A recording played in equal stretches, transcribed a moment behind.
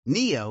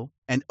NEO,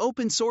 an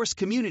open-source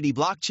community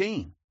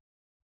blockchain.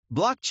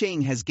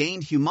 Blockchain has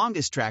gained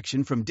humongous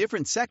traction from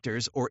different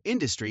sectors or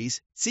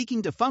industries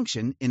seeking to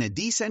function in a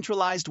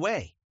decentralized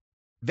way.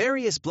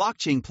 Various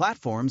blockchain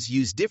platforms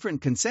use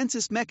different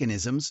consensus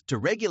mechanisms to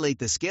regulate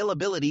the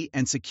scalability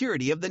and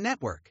security of the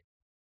network.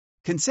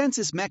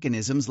 Consensus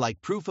mechanisms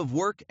like proof of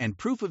work and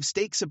proof of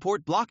stake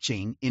support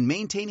blockchain in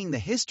maintaining the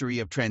history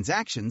of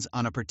transactions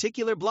on a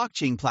particular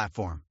blockchain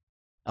platform.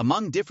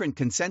 Among different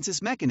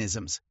consensus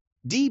mechanisms,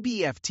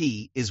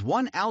 DBFT is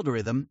one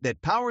algorithm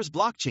that powers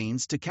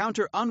blockchains to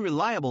counter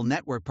unreliable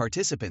network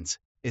participants,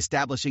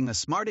 establishing a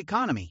smart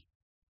economy.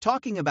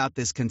 Talking about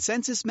this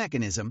consensus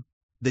mechanism,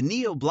 the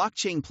NEO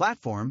blockchain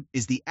platform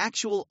is the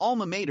actual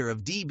alma mater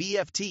of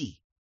DBFT.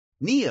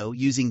 NEO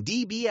using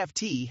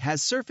DBFT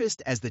has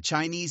surfaced as the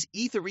Chinese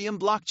Ethereum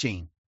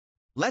blockchain.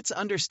 Let's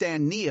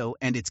understand NEO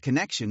and its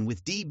connection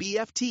with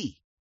DBFT.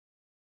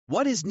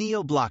 What is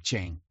NEO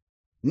blockchain?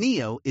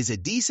 NEO is a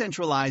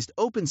decentralized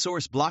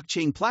open-source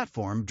blockchain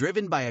platform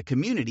driven by a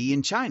community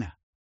in China.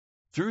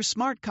 Through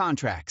smart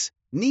contracts,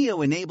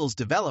 NEO enables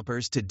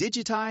developers to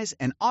digitize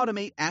and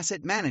automate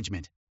asset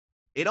management.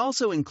 It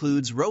also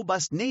includes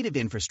robust native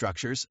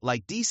infrastructures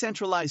like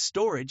decentralized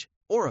storage,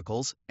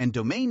 oracles, and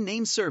domain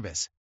name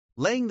service,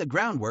 laying the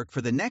groundwork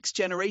for the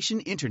next-generation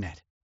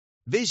Internet.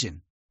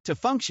 Vision: to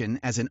function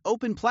as an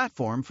open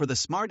platform for the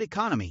smart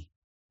economy.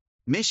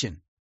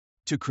 Mission: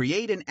 to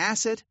create an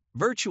asset,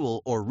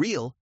 virtual or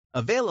real,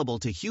 available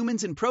to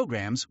humans and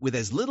programs with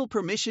as little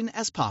permission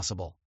as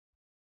possible.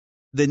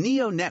 The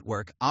NEO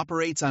network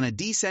operates on a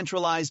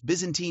decentralized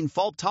Byzantine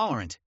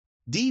fault-tolerant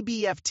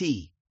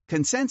 (DBFT)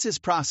 consensus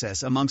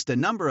process amongst a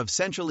number of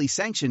centrally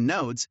sanctioned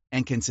nodes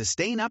and can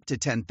sustain up to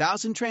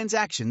 10,000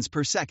 transactions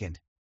per second.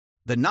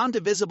 The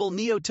non-divisible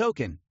NEO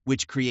token,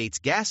 which creates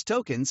gas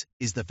tokens,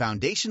 is the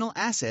foundational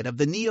asset of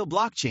the NEO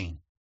blockchain.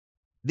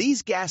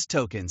 These gas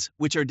tokens,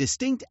 which are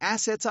distinct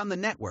assets on the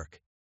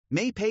network,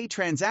 may pay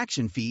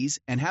transaction fees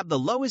and have the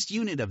lowest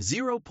unit of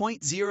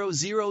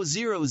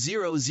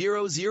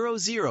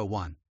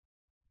 0.00000001.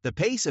 The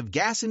pace of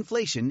gas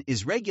inflation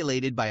is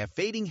regulated by a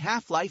fading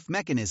half-life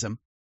mechanism,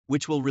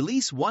 which will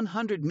release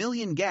 100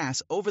 million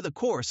gas over the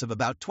course of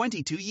about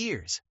 22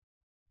 years.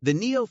 The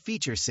NEO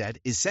feature set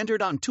is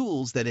centered on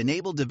tools that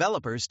enable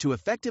developers to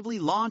effectively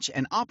launch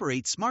and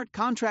operate smart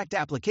contract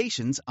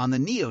applications on the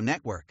NEO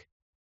network.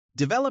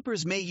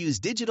 Developers may use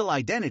digital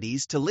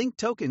identities to link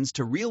tokens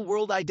to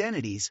real-world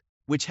identities,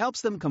 which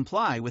helps them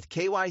comply with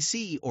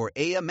KYC or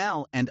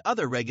AML and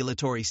other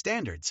regulatory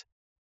standards.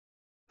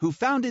 Who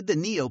founded the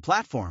NEO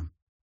platform?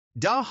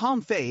 Da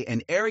Hongfei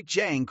and Eric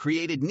Zhang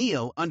created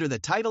NEO under the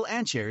title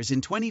Anshares in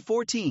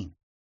 2014.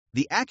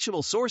 The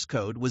actual source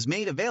code was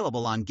made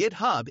available on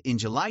GitHub in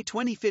July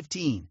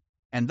 2015,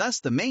 and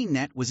thus the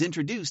mainnet was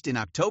introduced in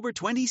October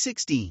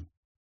 2016.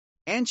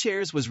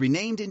 Anshares was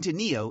renamed into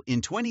NEO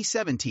in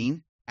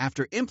 2017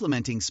 after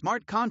implementing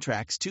Smart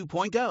Contracts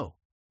 2.0.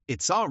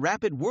 It saw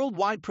rapid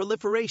worldwide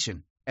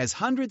proliferation as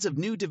hundreds of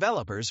new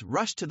developers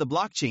rushed to the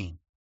blockchain.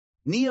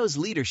 NEO's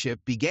leadership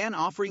began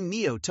offering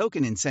NEO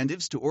token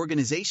incentives to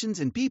organizations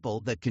and people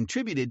that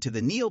contributed to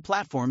the NEO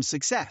platform's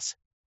success.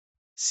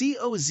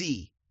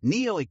 COZ,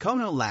 NEO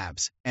Econo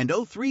Labs, and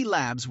O3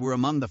 Labs were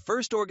among the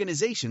first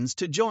organizations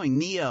to join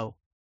NEO.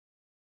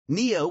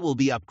 NEO will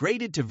be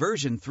upgraded to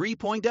version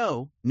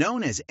 3.0,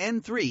 known as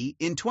N3,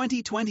 in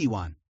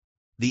 2021.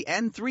 The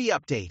N3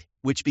 update,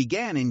 which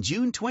began in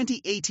June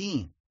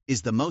 2018,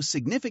 is the most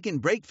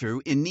significant breakthrough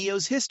in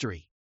NEO's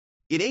history.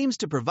 It aims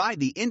to provide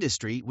the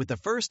industry with the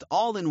first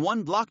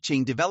all-in-one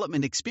blockchain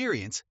development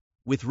experience,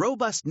 with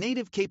robust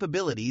native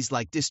capabilities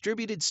like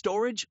distributed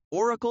storage,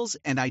 oracles,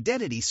 and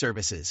identity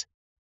services.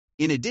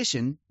 In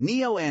addition,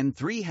 NEO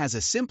N3 has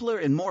a simpler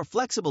and more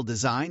flexible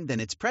design than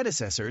its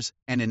predecessors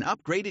and an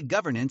upgraded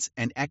governance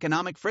and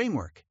economic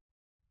framework.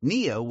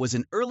 NEO was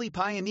an early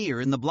pioneer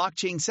in the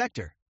blockchain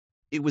sector.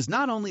 It was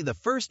not only the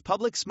first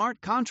public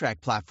smart contract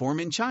platform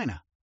in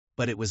China,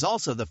 but it was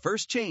also the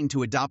first chain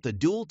to adopt a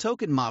dual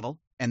token model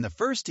and the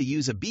first to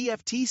use a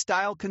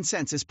BFT-style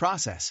consensus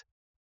process.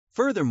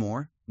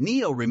 Furthermore,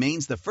 NEO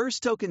remains the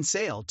first token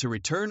sale to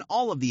return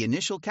all of the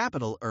initial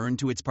capital earned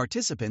to its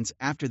participants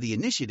after the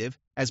initiative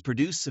has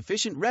produced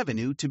sufficient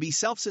revenue to be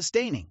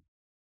self-sustaining.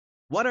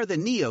 What are the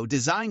NEO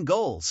design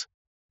goals?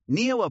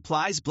 NEO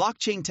applies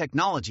blockchain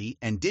technology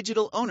and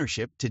digital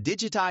ownership to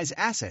digitize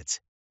assets,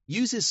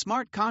 uses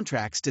smart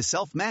contracts to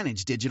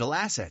self-manage digital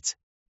assets,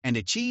 and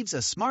achieves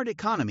a smart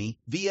economy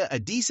via a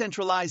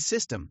decentralized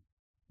system.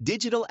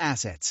 Digital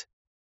assets.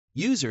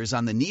 Users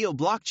on the NEO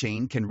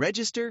blockchain can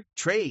register,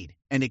 trade,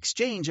 and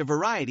exchange a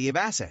variety of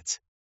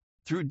assets.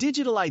 Through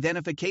digital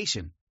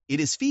identification, it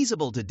is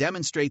feasible to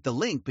demonstrate the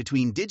link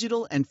between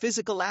digital and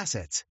physical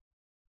assets.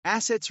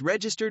 Assets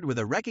registered with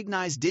a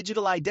recognized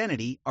digital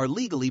identity are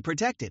legally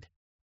protected.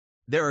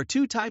 There are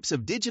two types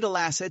of digital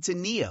assets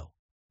in NEO: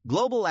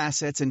 global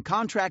assets and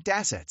contract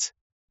assets.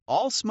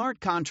 All smart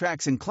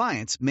contracts and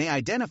clients may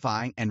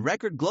identify and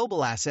record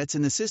global assets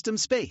in the system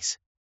space.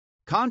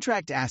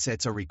 Contract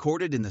assets are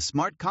recorded in the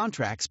smart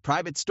contract's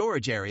private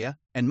storage area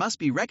and must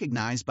be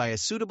recognized by a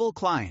suitable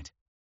client.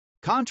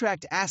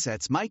 Contract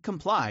assets might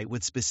comply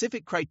with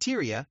specific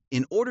criteria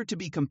in order to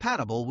be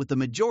compatible with the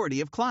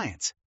majority of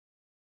clients.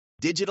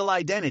 Digital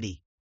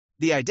identity.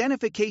 The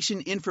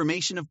identification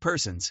information of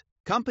persons,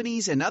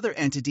 companies, and other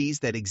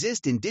entities that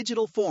exist in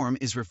digital form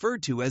is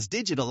referred to as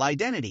digital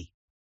identity.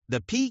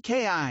 The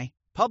PKI,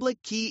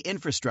 Public Key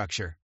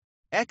Infrastructure,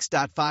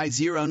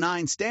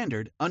 X.509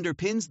 standard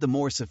underpins the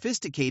more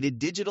sophisticated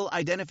digital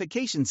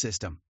identification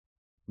system.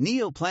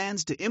 NEO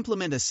plans to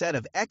implement a set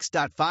of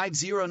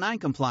X.509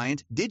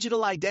 compliant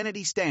digital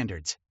identity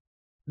standards.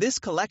 This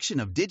collection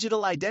of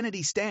digital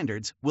identity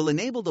standards will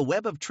enable the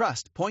Web of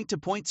Trust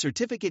point-to-point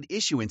certificate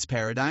issuance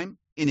paradigm,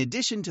 in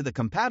addition to the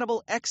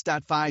compatible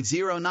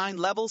X.509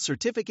 level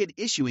certificate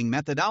issuing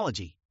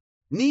methodology.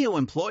 NEO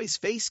employs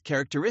face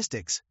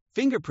characteristics,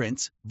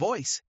 fingerprints,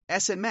 voice,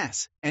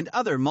 SMS, and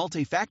other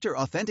multi-factor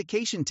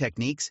authentication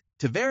techniques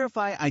to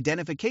verify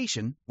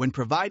identification when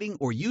providing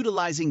or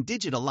utilizing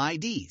digital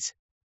IDs.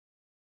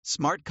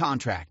 Smart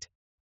contract.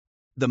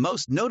 The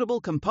most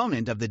notable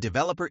component of the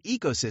developer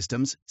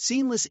ecosystem's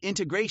seamless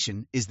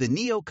integration is the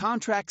NEO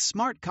Contract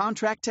smart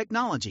contract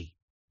technology.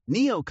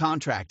 NEO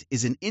Contract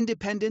is an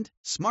independent,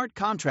 smart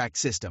contract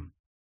system.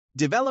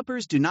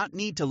 Developers do not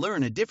need to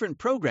learn a different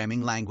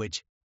programming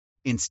language.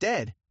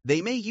 Instead,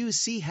 they may use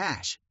C#,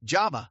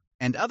 Java,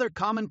 and other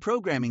common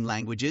programming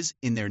languages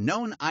in their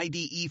known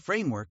IDE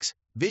frameworks,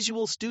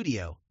 Visual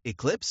Studio,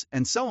 Eclipse,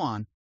 and so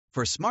on,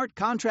 for smart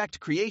contract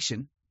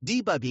creation,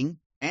 debugging,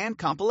 and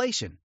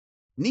compilation.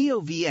 NEO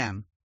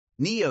VM,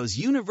 NEO's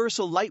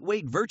universal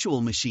lightweight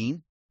virtual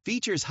machine,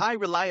 features high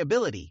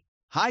reliability,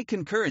 high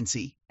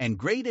concurrency, and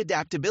great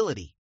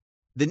adaptability.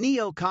 The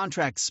NEO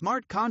Contract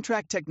smart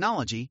contract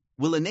technology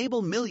will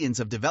enable millions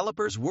of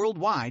developers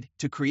worldwide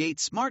to create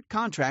smart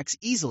contracts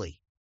easily.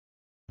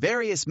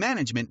 Various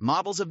management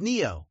models of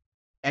NEO.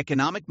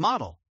 Economic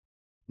model.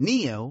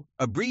 NEO,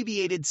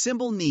 abbreviated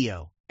symbol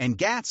NEO, and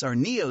GATS are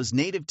NEO's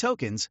native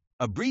tokens,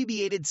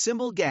 abbreviated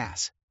symbol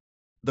GAS.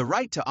 The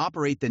right to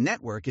operate the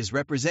network is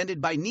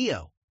represented by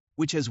NEO,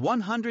 which has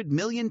 100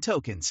 million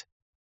tokens.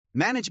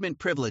 Management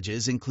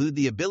privileges include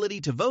the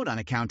ability to vote on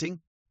accounting,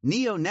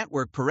 NEO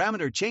network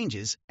parameter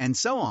changes, and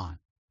so on.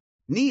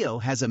 NEO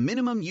has a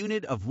minimum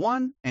unit of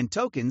 1, and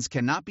tokens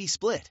cannot be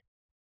split.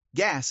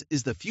 GAS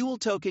is the fuel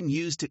token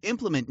used to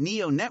implement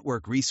NEO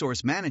network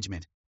resource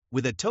management,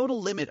 with a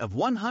total limit of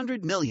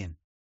 100 million.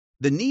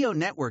 The NEO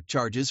network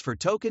charges for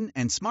token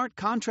and smart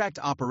contract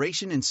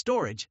operation and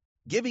storage,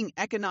 giving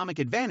economic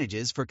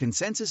advantages for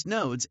consensus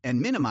nodes and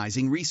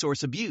minimizing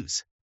resource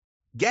abuse.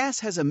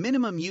 GAS has a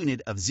minimum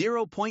unit of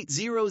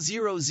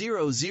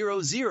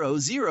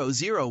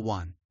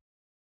 0.00000001.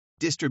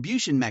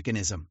 Distribution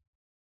mechanism.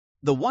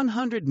 The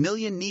 100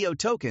 million NEO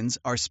tokens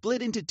are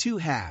split into two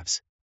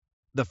halves.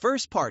 The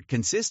first part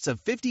consists of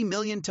 50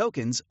 million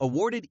tokens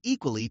awarded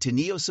equally to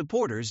NEO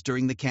supporters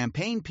during the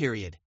campaign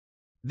period.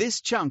 This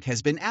chunk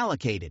has been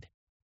allocated.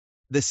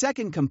 The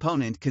second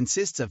component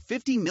consists of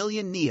 50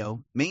 million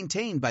NEO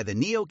maintained by the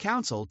NEO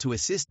Council to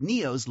assist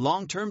NEO's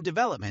long-term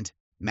development,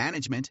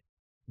 management,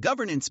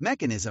 governance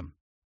mechanism.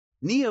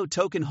 NEO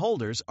token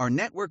holders are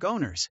network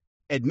owners,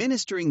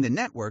 administering the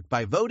network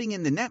by voting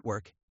in the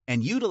network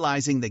and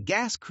utilizing the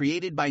GAS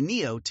created by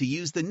NEO to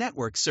use the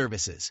network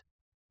services.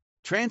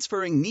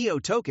 Transferring NEO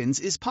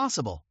tokens is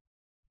possible.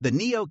 The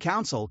NEO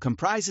Council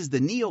comprises the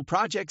NEO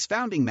project's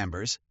founding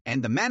members,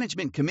 and the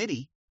Management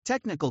Committee,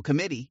 Technical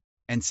Committee,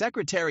 and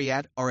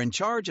Secretariat are in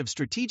charge of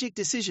strategic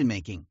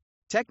decision-making,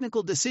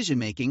 technical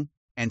decision-making,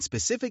 and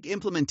specific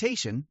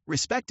implementation,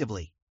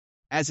 respectively.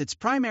 As its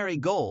primary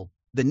goal,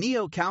 the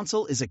NEO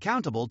Council is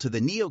accountable to the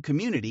NEO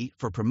community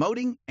for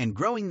promoting and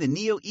growing the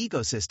NEO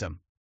ecosystem.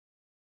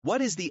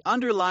 What is the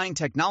underlying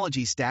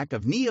technology stack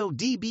of NEO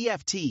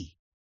DBFT?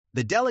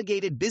 The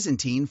Delegated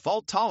Byzantine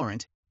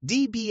Fault-Tolerant,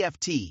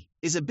 DBFT,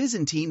 is a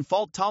Byzantine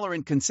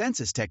fault-tolerant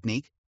consensus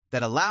technique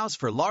that allows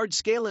for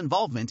large-scale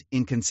involvement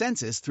in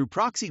consensus through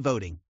proxy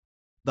voting.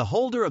 The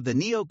holder of the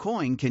NEO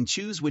coin can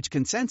choose which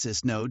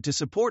consensus node to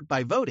support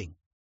by voting.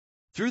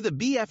 Through the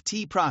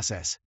BFT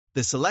process,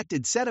 the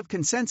selected set of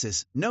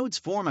consensus nodes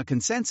form a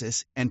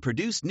consensus and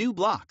produce new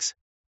blocks.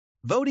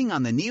 Voting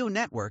on the NEO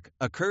network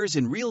occurs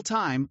in real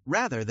time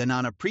rather than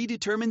on a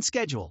predetermined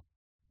schedule.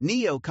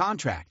 NEO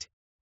Contract.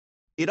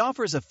 It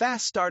offers a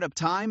fast startup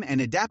time and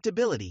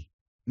adaptability,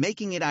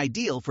 making it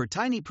ideal for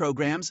tiny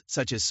programs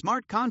such as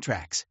smart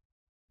contracts.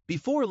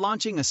 Before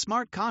launching a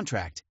smart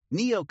contract,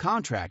 NEO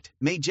Contract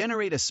may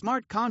generate a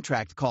smart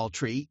contract call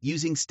tree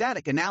using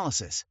static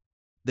analysis.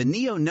 The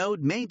NEO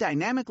node may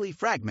dynamically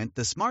fragment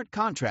the smart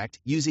contract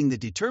using the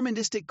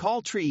deterministic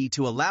call tree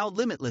to allow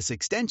limitless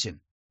extension,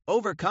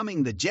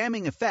 overcoming the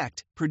jamming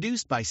effect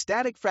produced by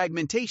static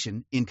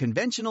fragmentation in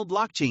conventional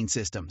blockchain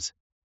systems.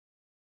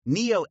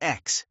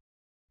 NEO-X.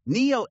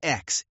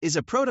 NEO-X is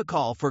a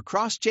protocol for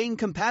cross-chain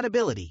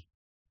compatibility.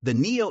 The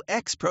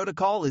NEO-X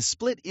protocol is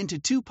split into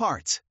two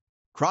parts: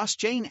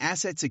 Cross-Chain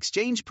Assets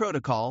Exchange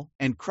Protocol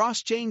and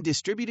Cross-Chain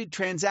Distributed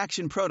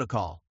Transaction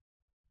Protocol.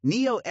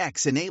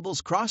 NeoX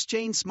enables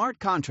cross-chain smart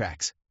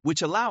contracts,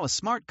 which allow a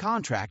smart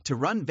contract to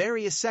run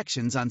various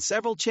sections on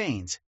several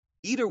chains,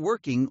 either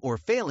working or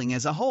failing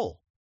as a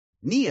whole.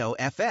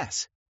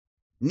 NeoFS.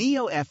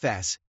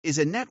 NeoFS is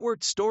a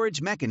networked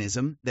storage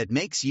mechanism that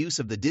makes use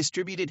of the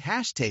distributed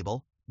hash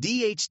table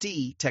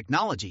 (DHT)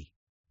 technology.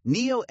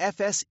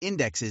 NeoFS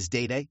indexes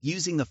data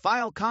using the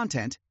file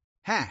content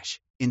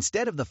hash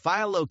instead of the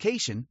file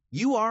location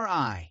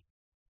URI.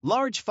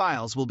 Large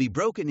files will be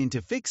broken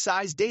into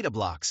fixed-size data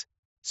blocks,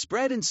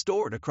 spread and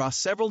stored across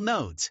several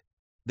nodes.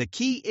 The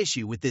key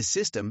issue with this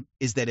system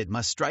is that it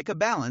must strike a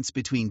balance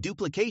between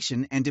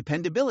duplication and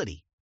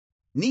dependability.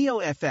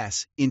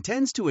 NeoFS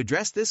intends to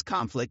address this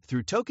conflict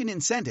through token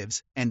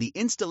incentives and the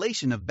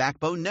installation of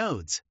backbone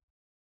nodes.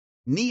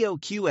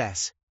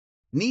 NeoQS.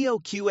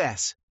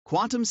 NeoQS,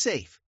 quantum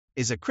safe,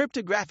 is a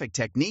cryptographic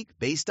technique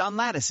based on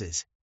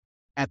lattices.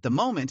 At the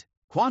moment,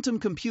 quantum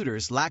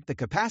computers lack the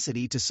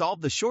capacity to solve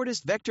the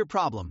shortest vector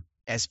problem,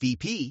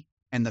 SVP,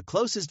 and the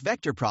closest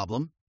vector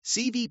problem,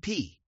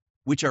 CVP,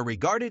 which are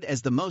regarded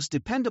as the most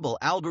dependable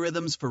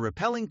algorithms for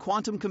repelling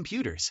quantum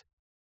computers.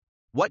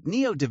 What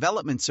Neo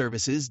Development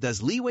Services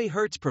does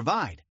LeewayHertz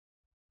provide?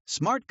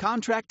 Smart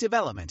contract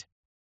development.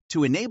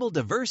 To enable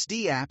diverse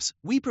dApps,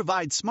 we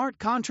provide smart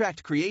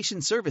contract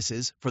creation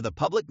services for the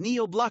public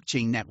Neo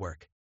blockchain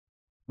network.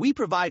 We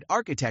provide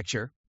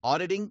architecture,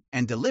 auditing,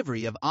 and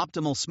delivery of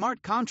optimal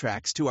smart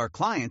contracts to our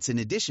clients in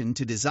addition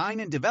to design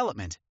and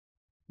development.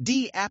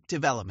 dApp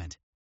development.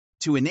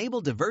 To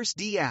enable diverse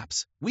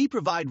dApps, we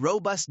provide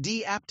robust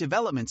dApp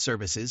development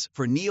services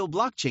for Neo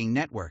blockchain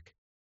network.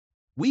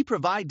 We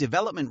provide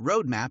development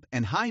roadmap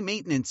and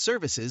high-maintenance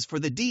services for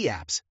the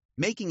dApps,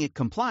 making it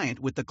compliant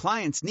with the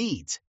client's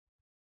needs.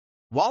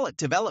 Wallet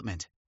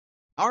development.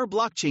 Our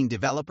blockchain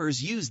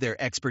developers use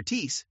their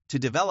expertise to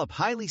develop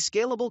highly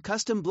scalable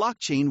custom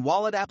blockchain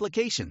wallet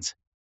applications.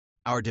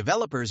 Our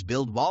developers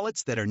build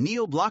wallets that are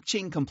Neo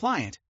blockchain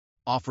compliant,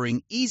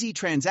 offering easy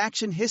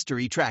transaction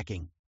history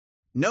tracking.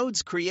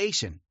 Nodes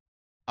creation.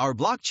 Our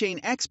blockchain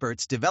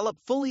experts develop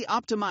fully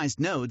optimized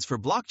nodes for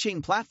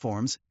blockchain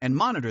platforms and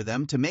monitor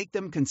them to make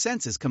them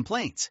consensus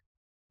complaints.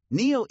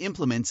 Neo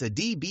implements a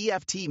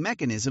DBFT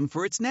mechanism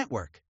for its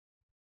network.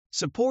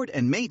 Support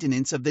and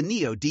maintenance of the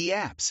Neo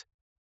dApps.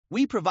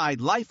 We provide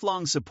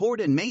lifelong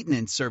support and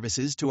maintenance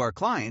services to our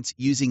clients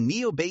using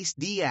Neo-based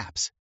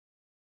dApps.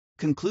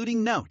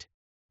 Concluding note: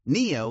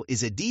 Neo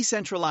is a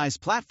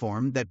decentralized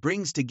platform that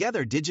brings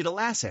together digital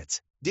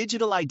assets,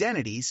 digital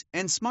identities,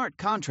 and smart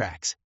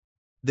contracts.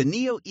 The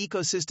Neo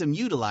ecosystem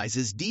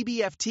utilizes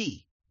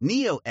DBFT,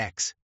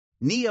 NeoX,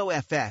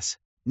 NeoFS,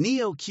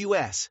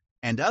 NeoQS,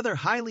 and other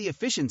highly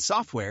efficient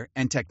software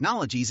and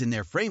technologies in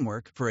their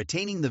framework for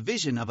attaining the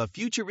vision of a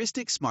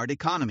futuristic smart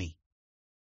economy.